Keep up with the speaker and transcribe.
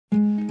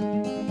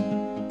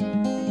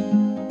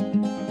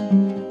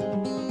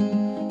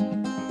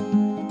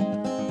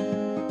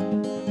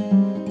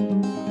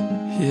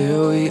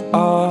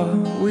are,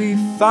 we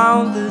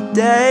found the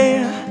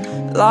day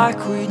like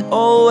we'd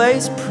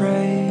always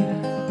prayed.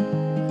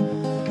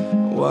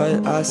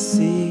 What I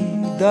see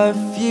the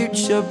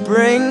future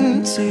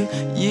bring to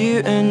you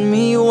and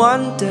me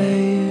one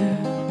day.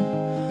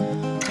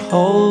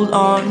 Hold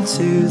on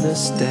to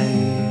this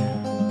day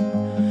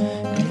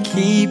and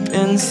keep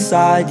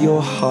inside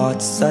your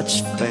heart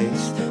such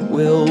faith.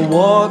 We'll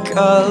walk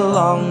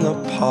along the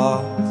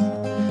path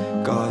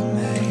God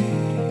made.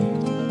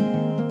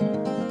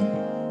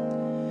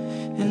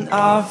 And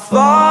our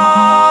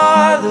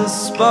Father's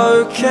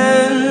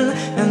spoken,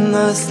 and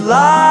this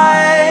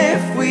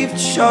life we've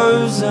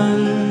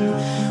chosen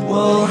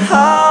will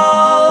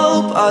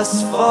help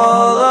us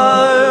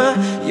follow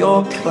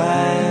your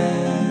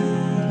plan.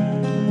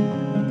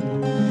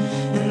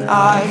 And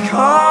I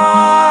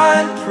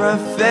can't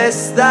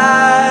profess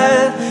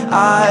that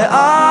I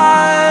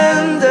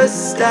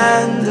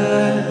understand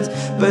it,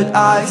 but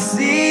I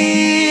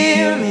see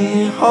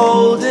me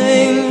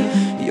holding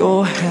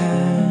your hand.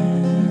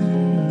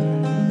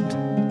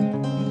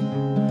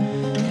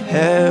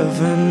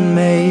 Heaven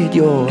made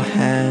your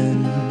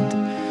hand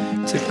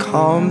to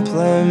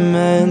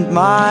complement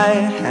my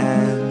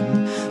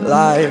hand,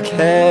 like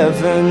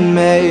heaven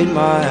made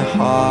my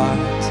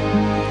heart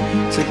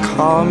to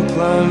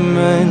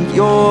complement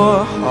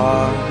your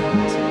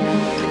heart.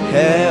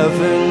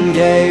 Heaven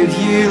gave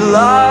you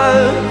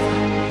love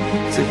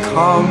to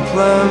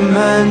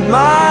complement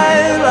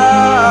my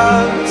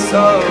love.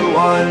 So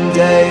one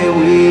day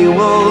we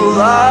will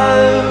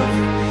love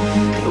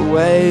the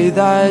way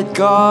that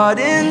God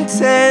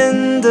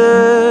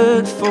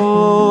intended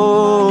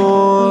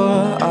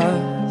for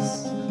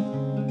us.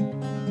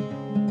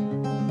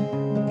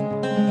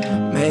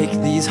 Make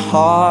these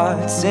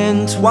hearts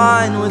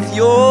entwine with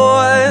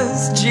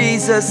yours.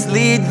 Jesus,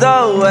 lead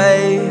the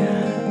way.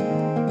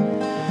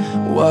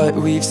 What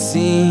we've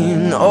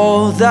seen,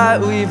 all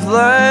that we've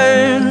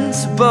learned,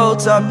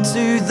 built up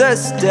to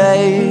this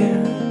day.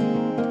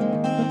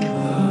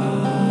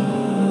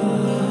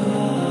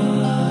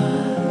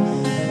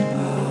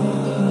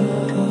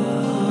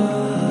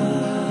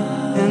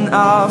 And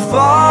our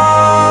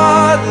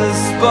Father's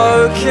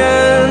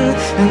spoken,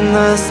 and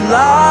this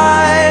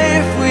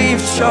life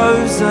we've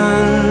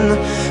chosen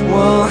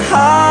will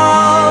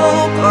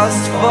help us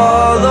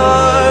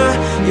follow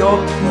your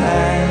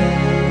plan.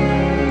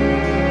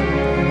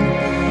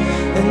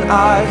 And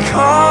I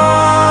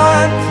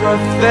can't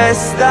profess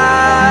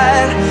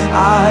that I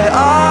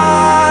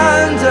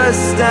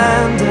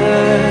understand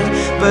it,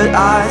 but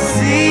I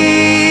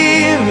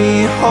see me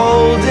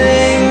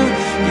holding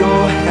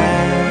your hand.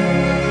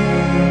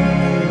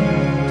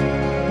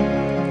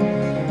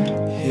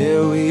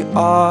 Here we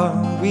are,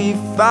 we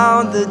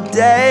found the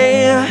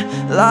day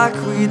like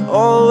we'd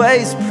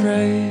always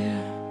prayed.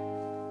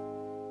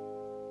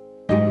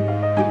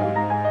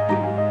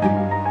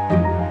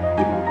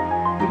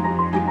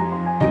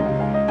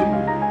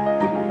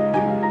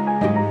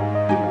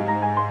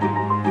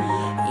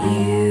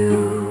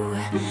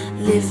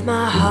 Lift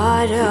my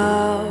heart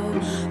up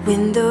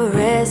when the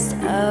rest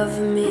of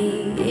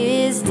me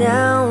is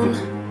down.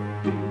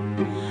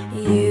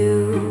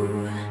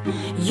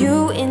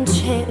 You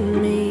enchant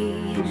me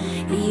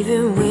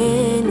even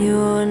when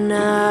you're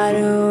not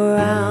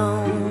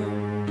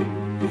around.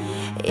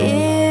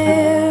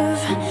 If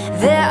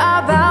there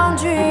are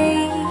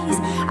boundaries,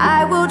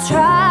 I will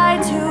try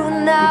to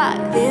knock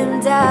them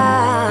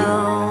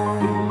down.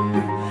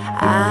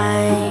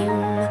 I'm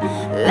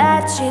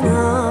latching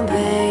on,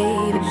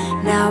 babe.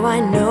 Now I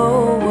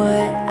know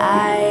what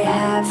I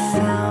have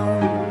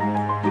found.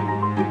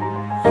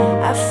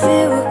 I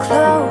feel we're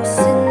close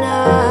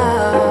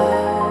enough.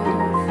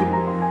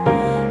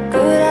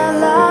 Could I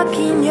lock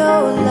in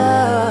your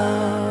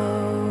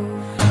love?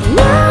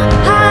 Now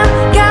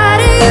I've got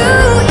you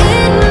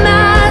in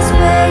my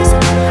space.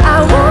 I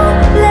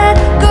won't let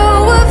go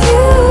of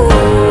you.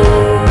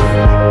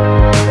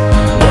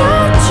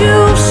 Got you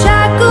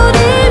shackled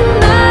in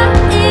my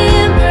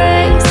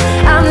embrace.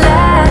 I'm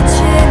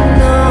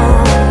latching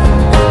on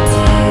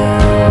to you.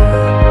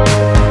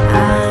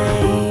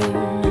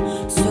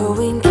 I'm so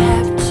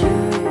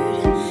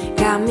encaptured,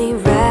 got me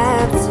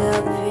wrapped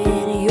up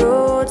in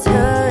your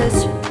touch.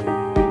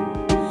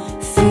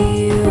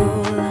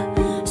 Feel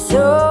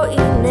so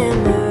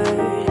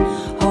enamored,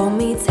 hold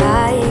me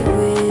tight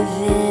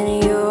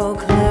within your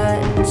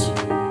clutch.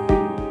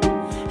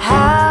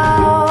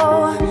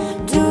 How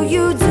do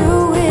you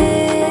do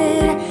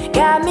it?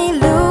 Got me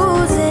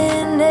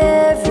losing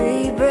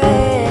every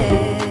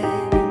breath.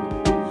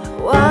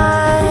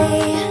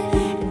 Why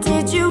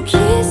did you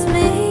kiss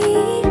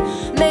me?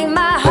 Make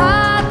my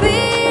heart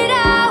beat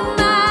out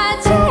my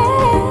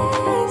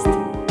chest.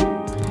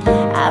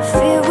 I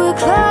feel